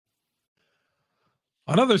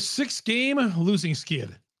Another 6-game losing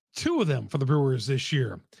skid. 2 of them for the Brewers this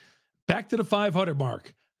year. Back to the 500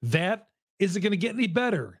 mark. That isn't going to get any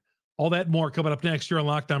better. All that more coming up next year on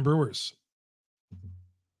Locked On Brewers.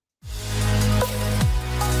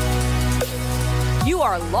 You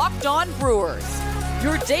are Locked On Brewers,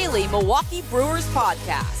 your daily Milwaukee Brewers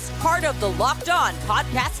podcast. Part of the Locked On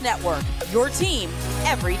Podcast Network, your team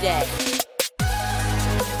every day.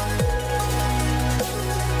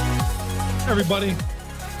 Everybody,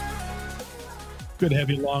 good to have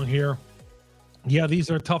you along here. Yeah,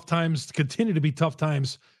 these are tough times, continue to be tough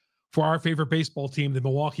times for our favorite baseball team, the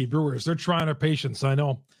Milwaukee Brewers. They're trying our patience, I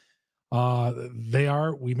know. They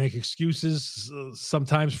are. We make excuses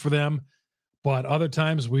sometimes for them, but other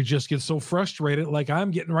times we just get so frustrated like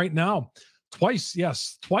I'm getting right now. Twice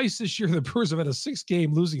this year, the Brewers have had a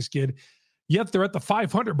 6-game losing skid, yet they're at the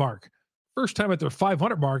 500 mark. First time at their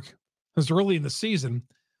 500 mark since early in the season,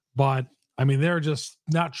 but I mean, they're just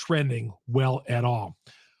not trending well at all.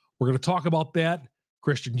 We're going to talk about that.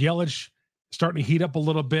 Christian Yelich starting to heat up a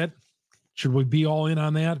little bit. Should we be all in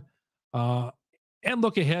on that? And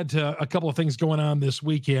look ahead to a couple of things going on this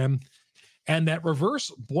weekend. And that reverse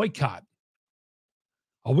boycott.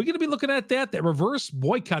 Are we going to be looking at that reverse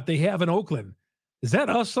boycott they have in Oakland? Is that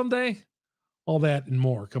us someday? All that and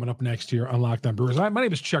more coming up next year on Locked On Brewers. My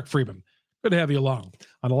name is Chuck Freeman. Good to have you along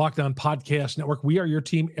on the Locked On Podcast Network. We are your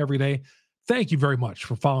team every day. Thank you very much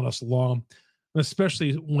for following us along,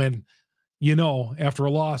 especially when, after a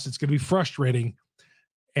loss, it's going to be frustrating,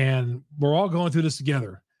 and we're all going through this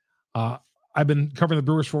together. I've been covering the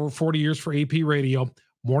Brewers for over 40 years for AP Radio,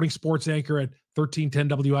 morning sports anchor at 1310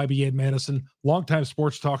 WIBA in Madison, longtime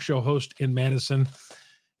sports talk show host in Madison,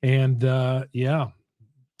 and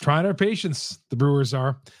trying our patience, the Brewers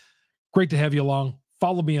are. Great to have you along.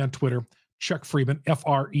 Follow me on Twitter, Chuck Freeman,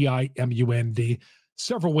 FREIMUND.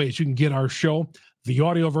 Several ways you can get our show. The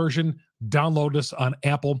audio version, download us on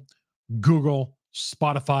Apple, Google,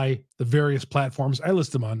 Spotify, the various platforms. I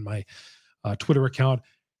list them on my Twitter account.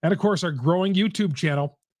 And, of course, our growing YouTube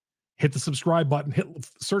channel. Hit the subscribe button.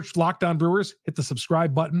 Search Locked On Brewers. Hit the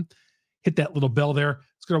subscribe button. Hit that little bell there.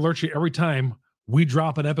 It's going to alert you every time we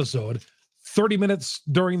drop an episode. 30 minutes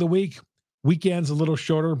during the week. Weekends a little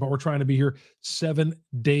shorter, but we're trying to be here 7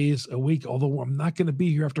 days a week, although I'm not going to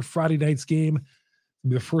be here after Friday night's game. I'll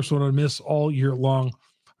be the first one to miss all year long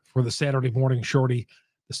for the Saturday morning shorty.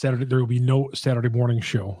 There will be no Saturday morning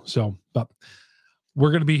show. But we're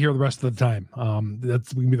going to be here the rest of the time.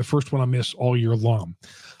 That's going to be the first one I miss all year long.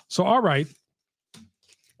 So, all right.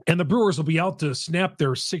 And the Brewers will be out to snap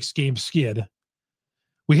their 6-game skid.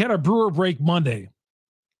 We had our Brewer break Monday.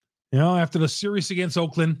 After the series against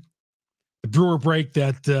Oakland, the Brewer break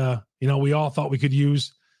that, we all thought we could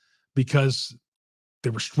use because they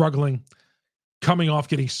were struggling, coming off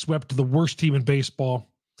getting swept to the worst team in baseball.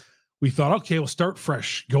 We thought, okay, we'll start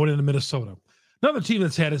fresh going into Minnesota. Another team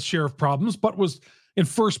that's had its share of problems, but was in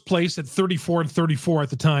first place at 34-34 at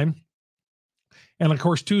the time. And, of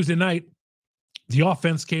course, Tuesday night, the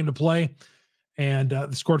offense came to play and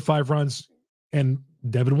scored 5 runs, and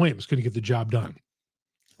Devin Williams couldn't get the job done.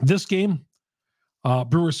 This game,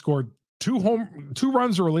 Brewers scored 2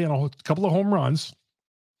 runs early and a couple of home runs.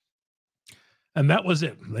 And that was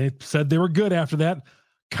it. They said they were good after that.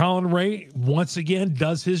 Colin Ray, once again,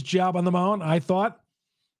 does his job on the mound. I thought,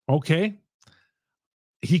 okay.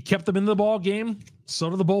 He kept them in the ball game. So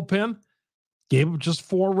did the bullpen. Gave him just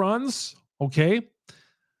 4 runs. Okay.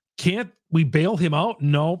 Can't we bail him out?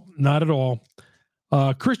 No, not at all.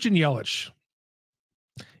 Christian Yelich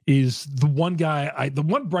is the one guy, the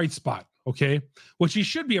one bright spot. Okay, which he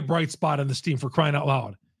should be a bright spot on this team, for crying out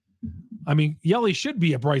loud. I mean, Yelich should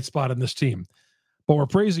be a bright spot on this team, but we're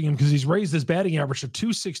praising him because he's raised his batting average to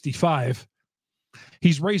 265.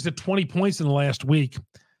 He's raised it 20 points in the last week,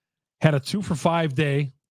 had a 2-for-5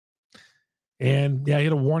 day, and he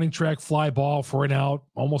had a warning track fly ball for an out,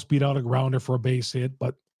 almost beat out a grounder for a base hit,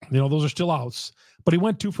 but those are still outs. But he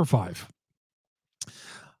went 2-for-5.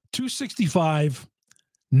 265,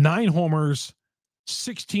 9 homers,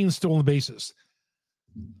 16 stolen bases.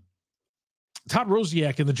 Todd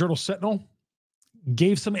Rosiak in the Journal Sentinel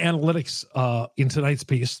gave some analytics in tonight's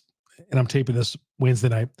piece, and I'm taping this Wednesday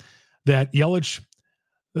night, that Yelich,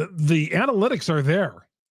 the analytics are there,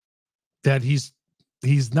 that he's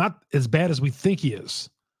not as bad as we think he is.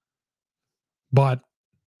 But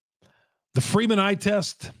the Freeman eye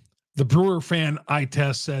test, the Brewer fan eye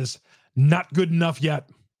test says not good enough yet.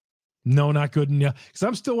 No, not good enough. Because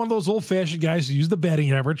I'm still one of those old-fashioned guys who use the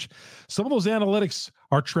batting average. Some of those analytics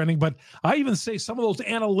are trending, but I even say some of those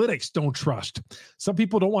analytics don't trust. Some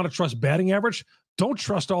people don't want to trust batting average. Don't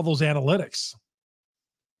trust all those analytics.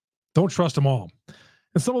 Don't trust them all.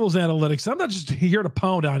 And some of those analytics, I'm not just here to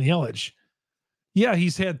pound on Yelich. Yeah,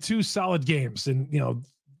 he's had 2 solid games. And,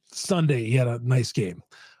 Sunday he had a nice game.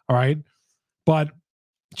 All right. But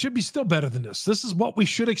it should be still better than this. This is what we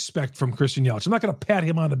should expect from Christian Yelich. I'm not going to pat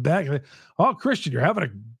him on the back. Oh, Christian, you're having a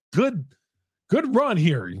good run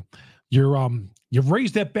here. You've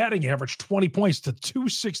raised that batting average 20 points to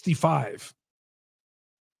 265.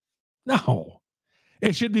 No,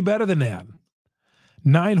 it should be better than that.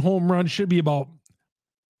 9 home runs should be about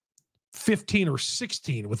 15 or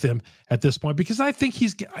 16 with him at this point, because I think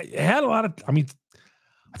he's had a lot of,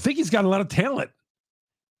 I think he's got a lot of talent.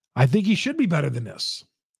 I think he should be better than this.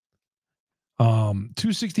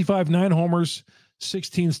 265, 9 homers,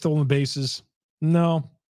 16 stolen bases. No,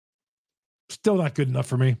 still not good enough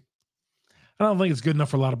for me. I don't think it's good enough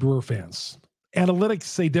for a lot of Brewer fans. Analytics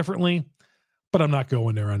say differently, but I'm not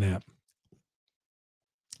going there on that.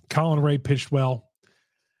 Colin Ray pitched well,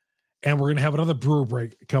 and we're going to have another Brewer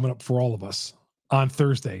break coming up for all of us on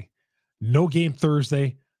Thursday. No game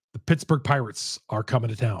Thursday. The Pittsburgh Pirates are coming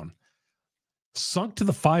to town. Sunk to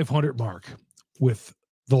the 500 mark with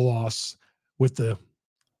the loss, with the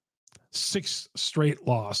 6th straight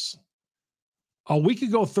loss. A week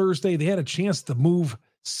ago Thursday, they had a chance to move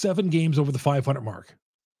 7 games over the 500 mark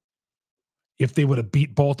if they would have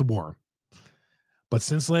beat Baltimore. But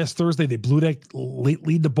since last Thursday, they blew that late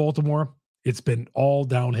lead to Baltimore. It's been all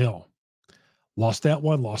downhill. Lost that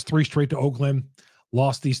one, lost 3 straight to Oakland,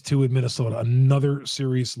 lost these 2 in Minnesota, another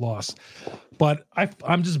series loss. But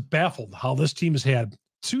I'm just baffled how this team has had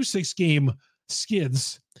 2 6-game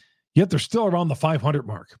skids, yet they're still around the 500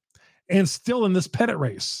 mark and still in this pennant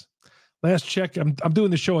race. Last check, I'm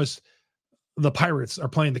doing the show as the Pirates are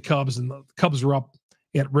playing the Cubs, and the Cubs are up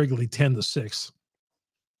at Wrigley 10-6.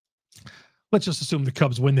 Let's just assume the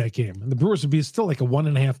Cubs win that game, and the Brewers would be still like a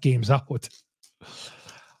 1.5 games out.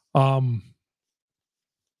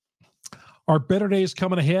 Our better days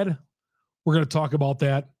coming ahead. We're going to talk about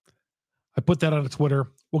that. I put that on Twitter.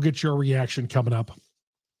 We'll get your reaction coming up.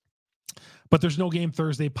 But there's no game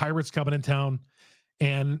Thursday. Pirates coming in town.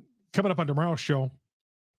 And coming up on tomorrow's show,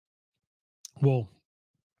 we'll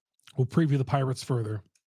preview the Pirates further.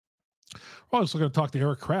 We're also going to talk to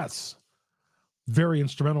Eric Kratz. Very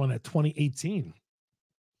instrumental in that 2018.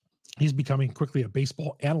 He's becoming quickly a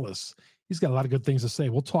baseball analyst. He's got a lot of good things to say.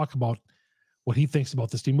 We'll talk about what he thinks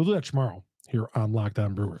about this team. We'll do that tomorrow here on Locked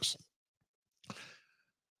On Brewers.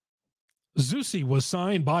 Zusi was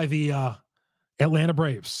signed by the Atlanta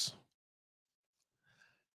Braves.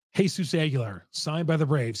 Jesus Aguilar signed by the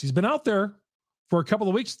Braves. He's been out there for a couple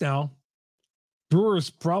of weeks now. Brewers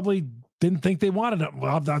probably didn't think they wanted him.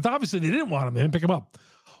 Well, obviously they didn't want him. They didn't pick him up.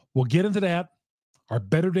 We'll get into that. Our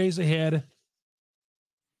better days ahead.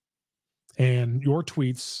 And your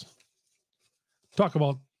tweets. Talk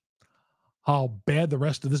about how bad the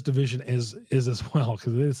rest of this division is as well,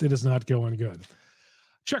 because it is not going good.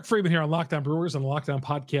 Chuck Freeman here on Locked On Brewers on the Locked On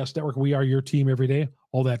Podcast Network. We are your team every day.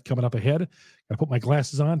 All that coming up ahead. Got to put my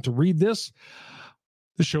glasses on to read this.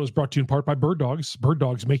 This show is brought to you in part by Bird Dogs. Bird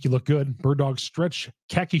Dogs make you look good. Bird Dogs stretch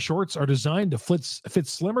khaki shorts are designed to fit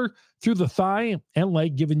slimmer through the thigh and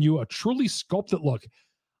leg, giving you a truly sculpted look.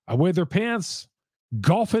 I wear their pants,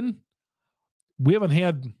 golfing. We've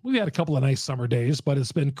had a couple of nice summer days, but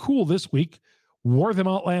it's been cool this week. Wore them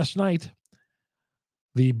out last night.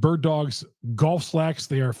 The Bird Dogs golf slacks,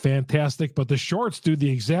 they are fantastic, but the shorts do the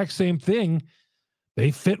exact same thing. They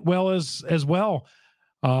fit well as well.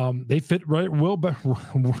 They fit real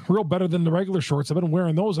better than the regular shorts. I've been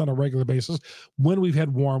wearing those on a regular basis when we've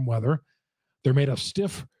had warm weather. They're made of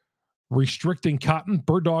stiff, restricting cotton.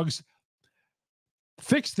 Bird Dogs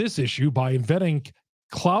fixed this issue by inventing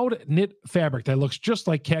cloud knit fabric that looks just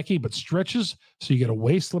like khaki but stretches so you get a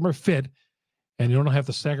way slimmer fit and you don't have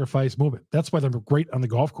to sacrifice movement. That's why they're great on the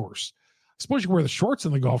golf course. I suppose you can wear the shorts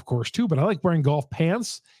on the golf course too, but I like wearing golf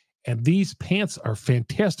pants, and these pants are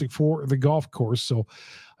fantastic for the golf course. So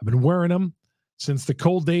I've been wearing them since the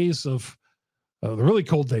cold days of the really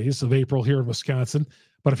cold days of April here in Wisconsin.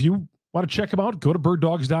 But if you want to check them out, go to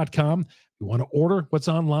birddogs.com. You want to order what's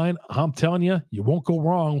online, I'm telling you, you won't go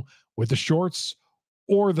wrong with the shorts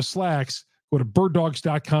or the slacks. Go to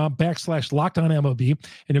birddogs.com/LockedOnMLB,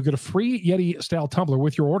 and you'll get a free Yeti-style tumbler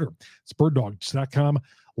with your order. It's birddogs.com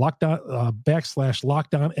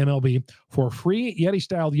 /LockedOnMLB for a free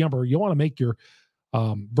Yeti-style tumbler. You want to make your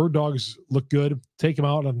Bird Dogs look good. Take them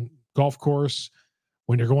out on golf course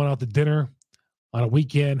when you're going out to dinner on a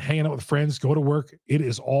weekend, hanging out with friends, go to work. It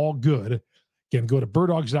is all good. Again, go to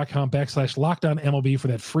birddogs.com /LockedOnMLB for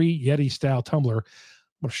that free Yeti-style tumbler. I'm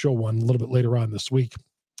going to show one a little bit later on this week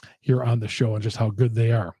here on the show and just how good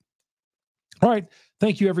they are. All right.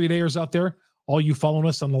 Thank you, everydayers out there. all you following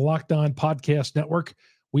us on the Locked On Podcast Network.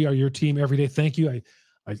 We are your team every day. Thank you.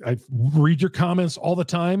 I read your comments all the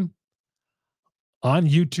time on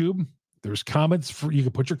YouTube. There's comments you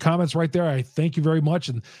can put your comments right there. I thank you very much.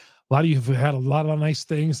 And a lot of you have had a lot of nice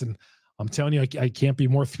things. And I'm telling you, I can't be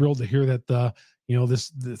more thrilled to hear that,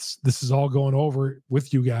 this is all going over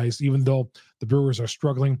with you guys, even though the Brewers are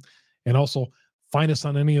struggling. And also find us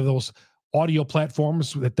on any of those audio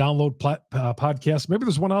platforms that download podcasts. Maybe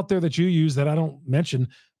there's one out there that you use that I don't mention,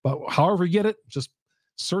 but however you get it, just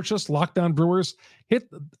search us, Locked On Brewers. Hit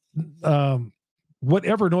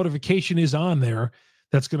whatever notification is on there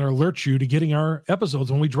that's going to alert you to getting our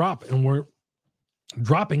episodes when we drop. And we're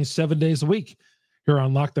dropping 7 days a week here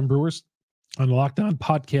on Locked On Brewers on the Locked On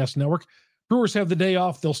Podcast Network. Brewers have the day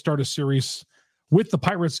off. They'll start a series with the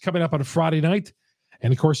Pirates coming up on a Friday night.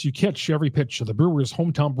 And, of course, you catch every pitch of the Brewers'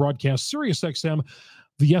 hometown broadcast, Sirius XM,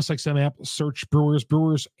 the SXM app, search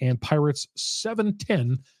Brewers, and Pirates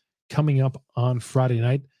 7:10 coming up on Friday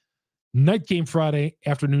night. Night game Friday,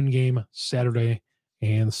 afternoon game Saturday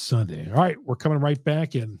and Sunday. All right, we're coming right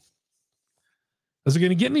back in. Is it going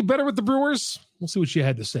to get any better with the Brewers? We'll see what you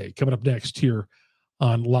had to say coming up next here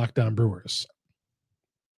on Locked On Brewers.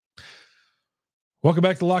 Welcome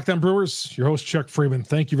back to Locked On Brewers. Your host, Chuck Freeman.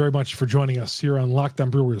 Thank you very much for joining us here on Locked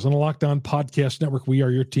On Brewers. On the Locked On Podcast Network, we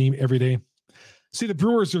are your team every day. See, the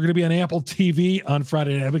Brewers are going to be on Apple TV on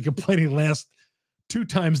Friday night. I've been complaining the last 2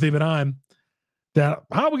 times they've been on that,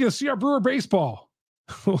 how are we going to see our Brewer baseball?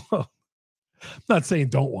 I'm not saying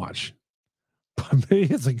don't watch, but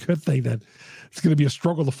maybe it's a good thing that it's going to be a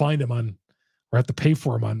struggle to find them on, or have to pay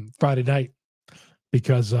for them on Friday night,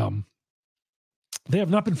 because they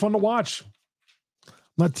have not been fun to watch.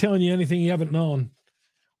 I'm not telling you anything you haven't known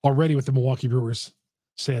already with the Milwaukee Brewers,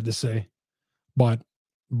 sad to say. But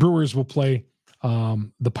Brewers will play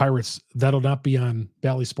the Pirates. That'll not be on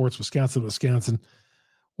Valley Sports, Wisconsin,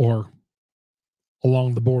 or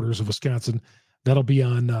along the borders of Wisconsin. That'll be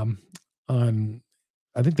on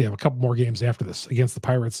I think they have a couple more games after this against the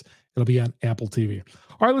Pirates. It'll be on Apple TV.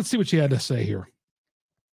 All right, let's see what you had to say here.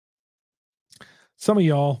 Some of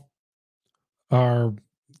y'all are,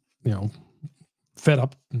 fed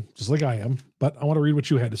up, just like I am, but I want to read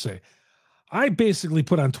what you had to say. I basically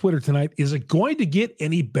put on Twitter tonight, is it going to get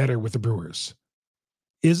any better with the Brewers?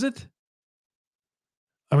 Is it?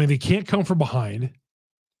 I mean, they can't come from behind.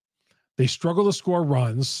 They struggle to score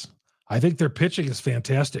runs. I think their pitching is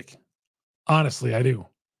fantastic. Honestly, I do.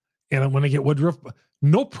 And when they get Woodruff,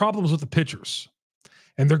 no problems with the pitchers.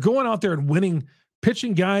 And they're going out there and winning,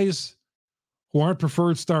 pitching guys who aren't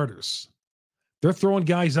preferred starters. They're throwing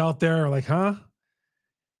guys out there like,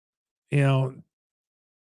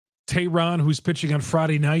 Tehran, who's pitching on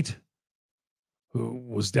Friday night, who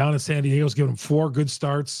was down in San Diego, is giving him 4 good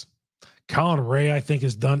starts. Colin Ray, I think,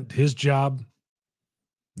 has done his job.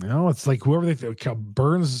 It's like whoever they think.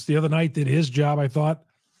 Burns the other night did his job, I thought.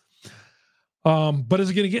 But is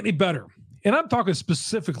it going to get any better? And I'm talking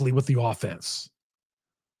specifically with the offense,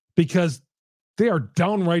 because they are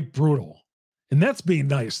downright brutal. And that's being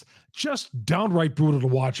nice. Just downright brutal to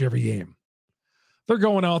watch every game. They're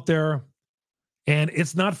going out there, and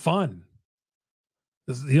it's not fun.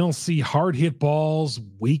 You don't see hard hit balls,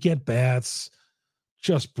 weak at bats,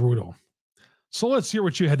 just brutal. So let's hear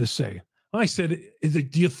what you had to say. I said, do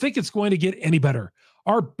you think it's going to get any better?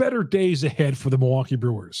 Are better days ahead for the Milwaukee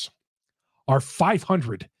Brewers? Are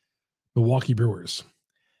 500 Milwaukee Brewers?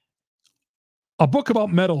 A book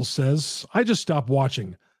about metals says, I just stopped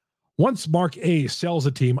watching. Once Mark A sells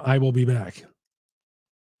a team, I will be back.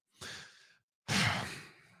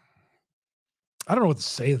 I don't know what to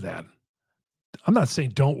say to that. I'm not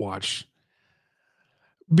saying don't watch,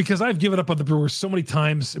 because I've given up on the Brewers so many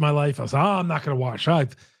times in my life. I was I'm not going to watch.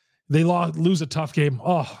 They lose a tough game.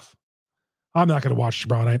 I'm not going to watch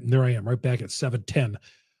tomorrow night. And there I am, right back at 7:10,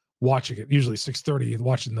 watching it. Usually 6:30,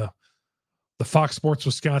 watching the Fox Sports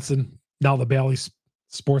Wisconsin, now the Valley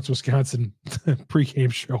Sports Wisconsin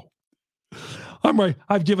pregame show. I'm right.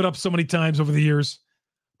 I've given up so many times over the years,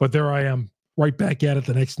 but there I am, right back at it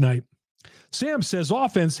the next night. Sam says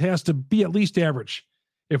offense has to be at least average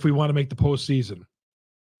if we want to make the postseason.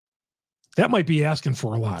 That might be asking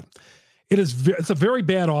for a lot. It's a very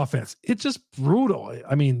bad offense. It's just brutal.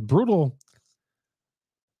 I mean, brutal,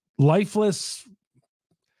 lifeless.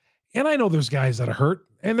 And I know there's guys that are hurt,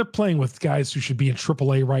 and they're playing with guys who should be in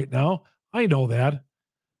AAA right now. I know that.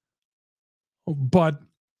 But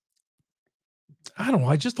I don't know.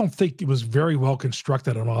 I just don't think it was very well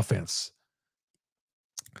constructed on offense.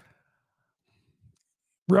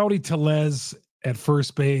 Rowdy Tellez at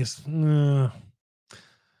first base.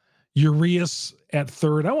 Urias at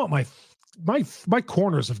third. I want my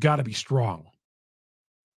corners have got to be strong.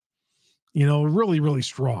 really, really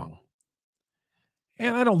strong.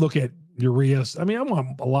 And I don't look at Urias. I mean, I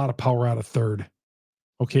want a lot of power out of third.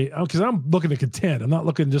 Okay, because I'm looking to contend. I'm not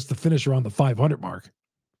looking just to finish around the 500 mark.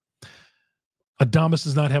 Adames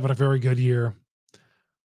is not having a very good year.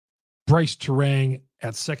 Bryce Terang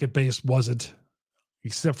at second base wasn't,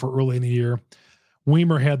 except for early in the year.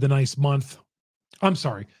 Weimer had the nice month. I'm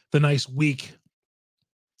sorry, the nice week.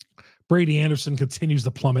 Brady Anderson continues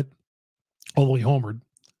to plummet, all the way homered.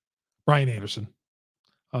 Brian Anderson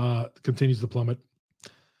continues to plummet.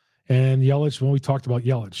 And Yelich, well, we talked about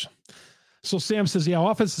Yelich. So Sam says, yeah,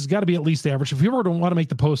 offense has got to be at least average. If you ever don't want to make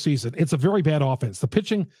the postseason, it's a very bad offense. The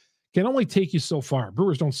pitching can only take you so far.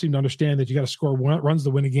 Brewers don't seem to understand that you got to score runs to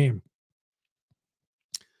win a game.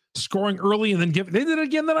 Scoring early and then they did it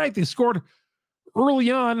again tonight. They scored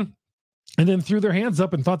early on and then threw their hands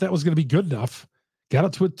up and thought that was going to be good enough. Got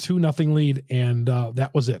it to a 2-0 lead, and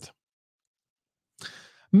that was it.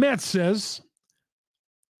 Matt says,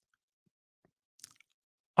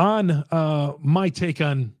 on my take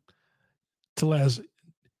on Tellez,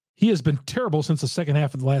 he has been terrible since the second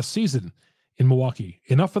half of the last season in Milwaukee.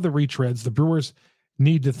 Enough of the retreads. The Brewers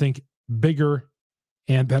need to think bigger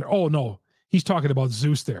and better. Oh, no. He's talking about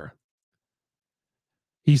Zeus there.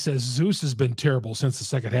 He says Zeus has been terrible since the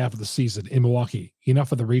second half of the season in Milwaukee.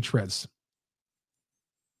 Enough of the retreads.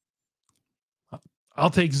 I'll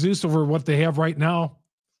take Zeus over what they have right now,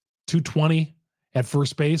 220 at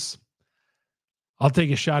first base. I'll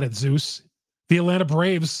take a shot at Zeus. The Atlanta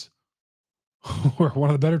Braves, who are one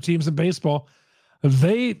of the better teams in baseball,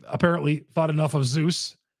 they apparently thought enough of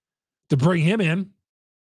Zeus to bring him in.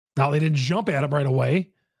 Now, they didn't jump at him right away,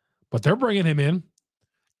 but they're bringing him in.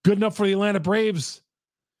 Good enough for the Atlanta Braves.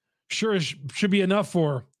 Sure should be enough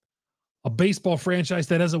for a baseball franchise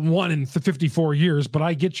that hasn't won in 54 years, but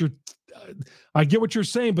I get what you're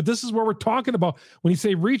saying, but this is where we're talking about. When you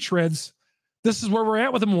say retreads, this is where we're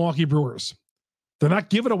at with the Milwaukee Brewers. They're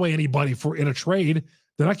not giving away anybody in a trade.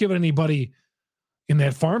 They're not giving anybody in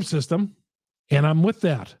that farm system, and I'm with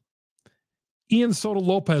that. Ian Soto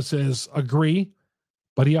Lopez says, agree,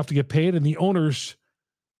 but you have to get paid, and the owners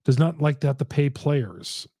does not like to have to pay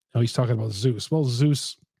players. Now he's talking about Zeus. Well,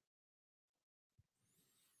 Zeus,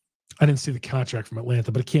 I didn't see the contract from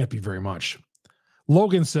Atlanta, but it can't be very much.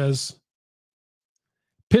 Logan says,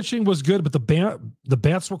 pitching was good, but the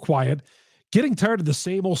bats were quiet. Getting tired of the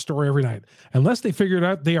same old story every night. Unless they figure it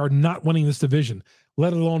out, they are not winning this division,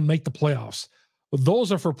 let alone make the playoffs. But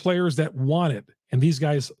those are for players that want it, and these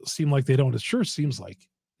guys seem like they don't. It sure seems like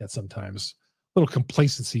that sometimes. A little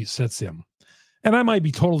complacency sets in. And I might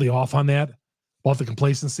be totally off on that, about the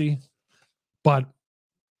complacency, but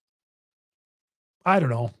I don't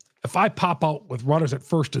know. If I pop out with runners at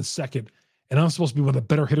first and second, and I'm supposed to be one of the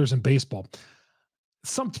better hitters in baseball, at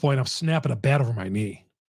some point I'm snapping a bat over my knee.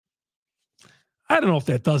 I don't know if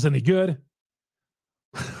that does any good,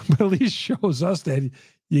 but at least shows us that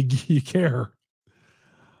you care.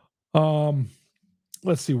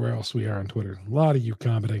 Let's see where else we are on Twitter. A lot of you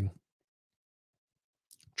commenting.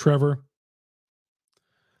 Trevor,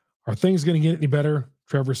 are things going to get any better?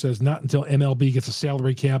 Trevor says, not until MLB gets a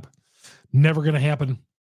salary cap. Never going to happen.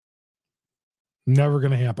 Never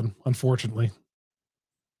going to happen, unfortunately.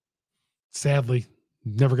 Sadly,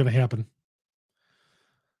 never going to happen.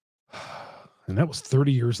 And that was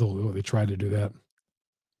 30 years old. They tried to do that.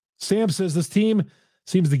 Sam says this team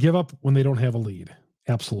seems to give up when they don't have a lead.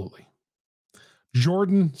 Absolutely.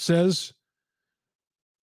 Jordan says,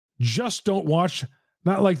 just don't watch.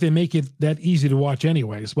 Not like they make it that easy to watch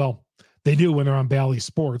anyways. Well, they do when they're on Bally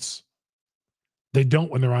Sports. They don't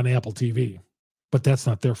when they're on Apple TV. But that's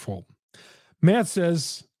not their fault. Matt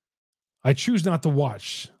says, I choose not to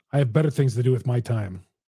watch. I have better things to do with my time.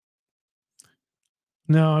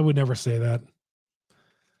 No, I would never say that.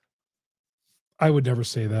 I would never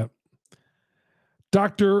say that.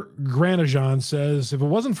 Dr. Granajan says, if it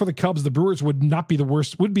wasn't for the Cubs, the Brewers would be the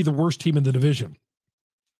worst team in the division.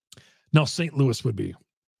 Now St. Louis would be.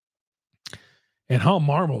 And how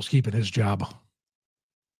Marmo's keeping his job.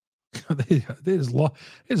 they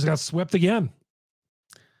just got swept again.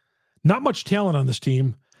 Not much talent on this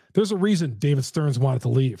team. There's a reason David Stearns wanted to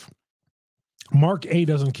leave. Mark A.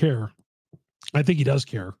 doesn't care. I think he does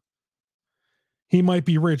care. He might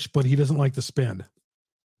be rich, but he doesn't like to spend.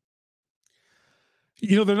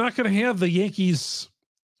 They're not going to have the Yankees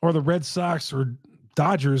or the Red Sox or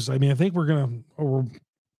Dodgers. I mean, I think or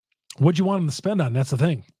what'd you want him to spend on? That's the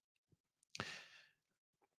thing.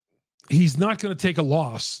 He's not going to take a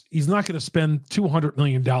loss. He's not going to spend $200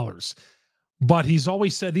 million. But he's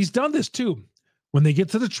always said, he's done this too. When they get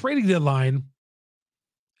to the trading deadline,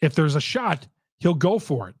 if there's a shot, he'll go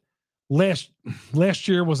for it. Last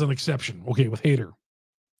year was an exception. Okay, with Hader,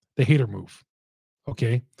 the Hader move.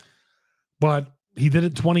 Okay, but he did it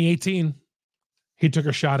in 2018. He took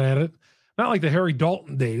a shot at it. Not like the Harry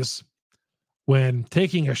Dalton days when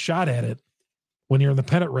taking a shot at it when you're in the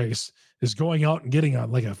pennant race is going out and getting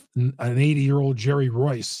an 80-year-old Jerry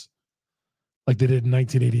Royce like they did in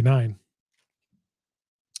 1989.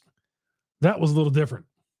 That was a little different.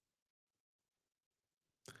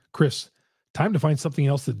 Chris, time to find something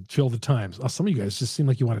else to fill the times. Oh, some of you guys just seem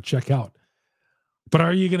like you want to check out. But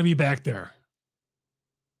are you going to be back there?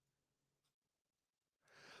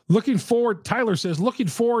 Looking forward, Tyler says, looking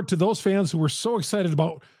forward to those fans who were so excited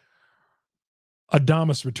about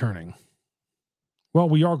Adames returning. Well,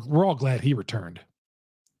 we're all glad he returned.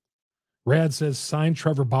 Rad says, sign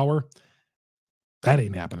Trevor Bauer. That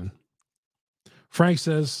ain't happening. Frank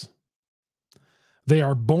says, they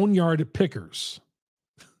are boneyard pickers.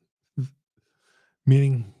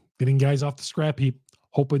 Meaning getting guys off the scrap heap,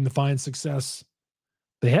 hoping to find success.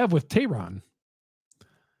 They have with Tehran.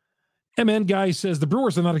 MN Guy says, the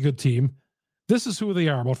Brewers are not a good team. This is who they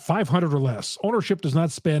are, about 500 or less. Ownership does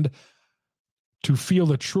not spend to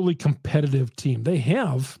field a truly competitive team. They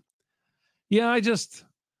have. Yeah,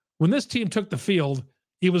 when this team took the field,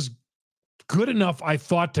 it was good enough, I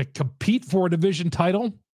thought, to compete for a division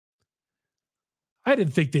title. I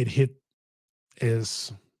didn't think they'd hit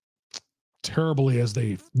as terribly as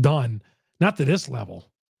they've done. Not to this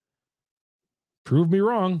level. Prove me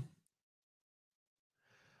wrong.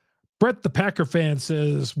 Brett, the Packer fan,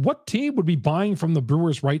 says, what team would be buying from the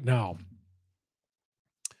Brewers right now?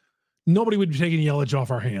 Nobody would be taking Yelich off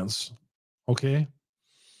our hands. Okay?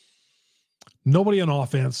 Nobody on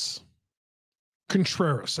offense.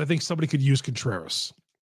 Contreras. I think somebody could use Contreras.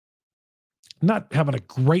 Not having a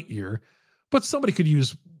great year, but somebody could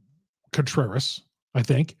use Contreras, I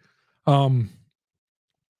think.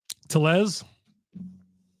 Tellez.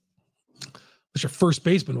 Your first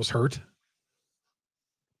baseman was hurt.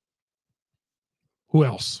 Who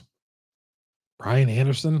else? Brian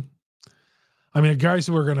Anderson. I mean, guys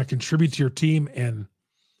who are going to contribute to your team and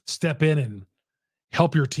step in and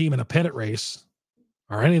help your team in a pennant race.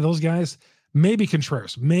 Are any of those guys? Maybe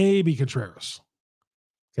Contreras.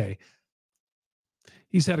 Okay.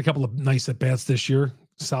 He's had a couple of nice at-bats this year.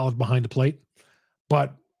 Solid behind the plate.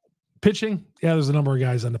 But pitching, yeah, there's a number of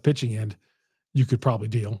guys on the pitching end you could probably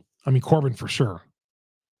deal. I mean, Corbin for sure.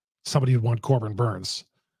 Somebody would want Corbin Burns.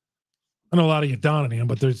 I know a lot of you down on him,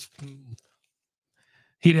 but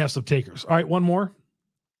he'd have some takers. All right, one more.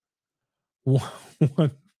 One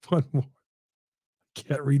more.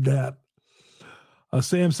 Can't read that.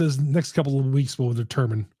 Sam says next couple of weeks will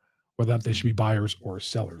determine whether or not they should be buyers or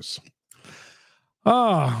sellers.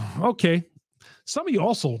 Okay. Some of you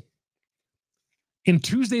also in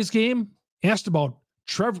Tuesday's game asked about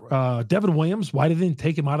Devin Williams. Why didn't they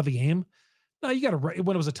take him out of the game? No, you got to,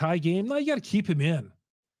 when it was a tie game, no, you got to keep him in.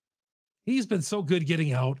 He's been so good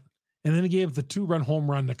getting out. And then he gave the 2-run home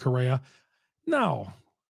run to Correa. No.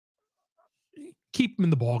 Keep him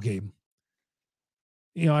in the ball game.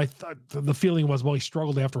 You know, I thought the feeling was, well, he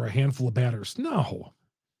struggled after a handful of batters. No,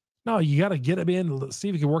 you got to get him in, see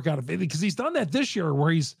if he can work out of it. Because he's done that this year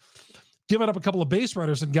where he's given up a couple of base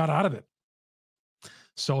runners and got out of it.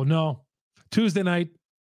 So, no. Tuesday night,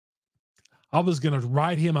 I was going to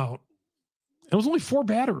ride him out. It was only 4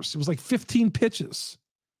 batters. It was like 15 pitches.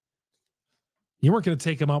 You weren't going to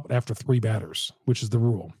take him out after 3 batters, which is the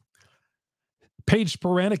rule. Page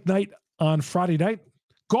sporadic night on Friday night.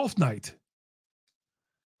 Golf night.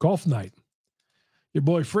 Your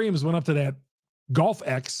boy Freems went up to that Golf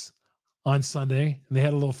X on Sunday, and they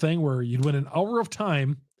had a little thing where you'd win an hour of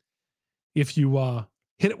time if you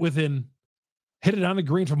hit it on the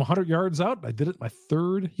green from 100 yards out. I did it my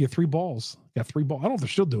third. You have 3 balls. Got 3 balls. I don't know if they're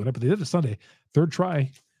still doing it, but they did it Sunday. 3rd try.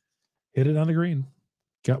 Hit it on the green.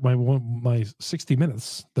 Got my 60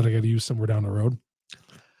 minutes that I got to use somewhere down the road.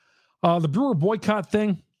 The Brewer boycott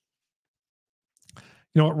thing.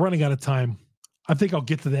 You know what? Running out of time. I think I'll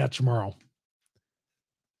get to that tomorrow.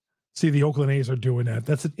 See, the Oakland A's are doing that.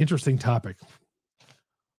 That's an interesting topic.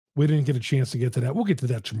 We didn't get a chance to get to that. We'll get to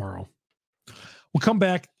that tomorrow. We'll come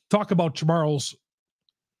back, talk about tomorrow's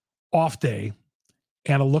off day,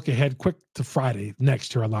 and a look ahead quick to Friday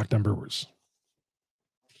next here on Locked On Brewers.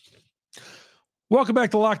 Welcome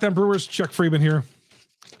back to Locked On Brewers. Chuck Freeman here.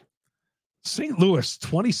 St. Louis,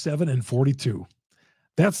 27-42.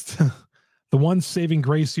 That's the one saving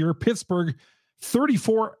grace here. Pittsburgh,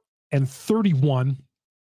 34-31.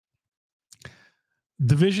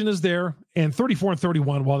 Division is there, and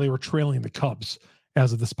 34-31 while they were trailing the Cubs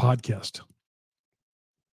as of this podcast.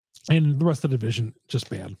 And the rest of the division, just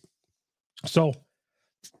bad. So,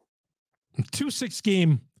 2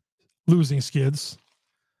 6-game losing skids.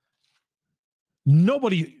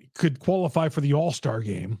 Nobody could qualify for the All-Star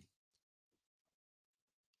game.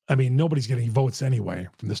 I mean, nobody's getting votes anyway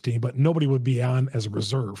from this team, but nobody would be on as a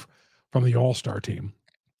reserve from the All-Star team,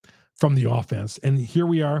 from the offense. And here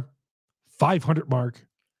we are, 500 mark,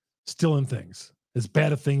 still in things. As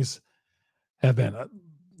bad as things have been.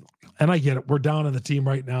 And I get it. We're down on the team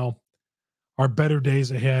right now. Our better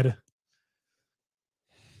days ahead.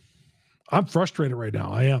 I'm frustrated right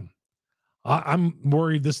now. I am. I'm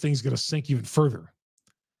worried this thing's going to sink even further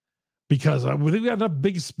because we've got enough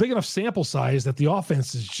big enough sample size that the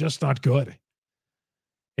offense is just not good.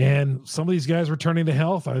 And some of these guys returning to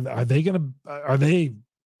health, are they going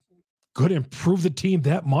to improve the team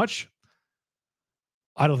that much?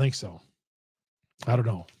 I don't think so. I don't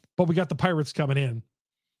know. But we got the Pirates coming in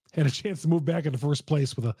and a chance to move back into first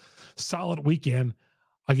place with a solid weekend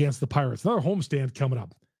against the Pirates. Another homestand coming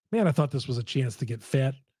up. Man, I thought this was a chance to get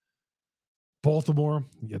fat. Baltimore,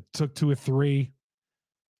 you took 2 or 3.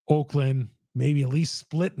 Oakland, maybe at least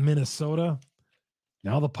split Minnesota.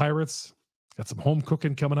 Now the Pirates got some home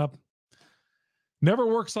cooking coming up. Never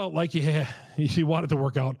works out like you want it to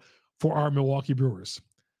work out for our Milwaukee Brewers.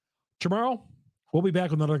 Tomorrow, we'll be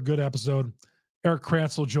back with another good episode. Eric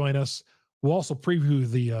Kratz will join us. We'll also preview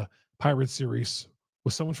the Pirates series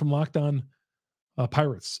with someone from Locked On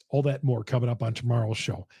Pirates. All that more coming up on tomorrow's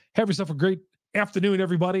show. Have yourself a great afternoon,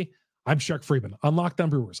 everybody. I'm Chuck Freeman on Locked On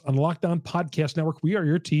Brewers on the Locked On Podcast Network. We are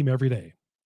your team every day.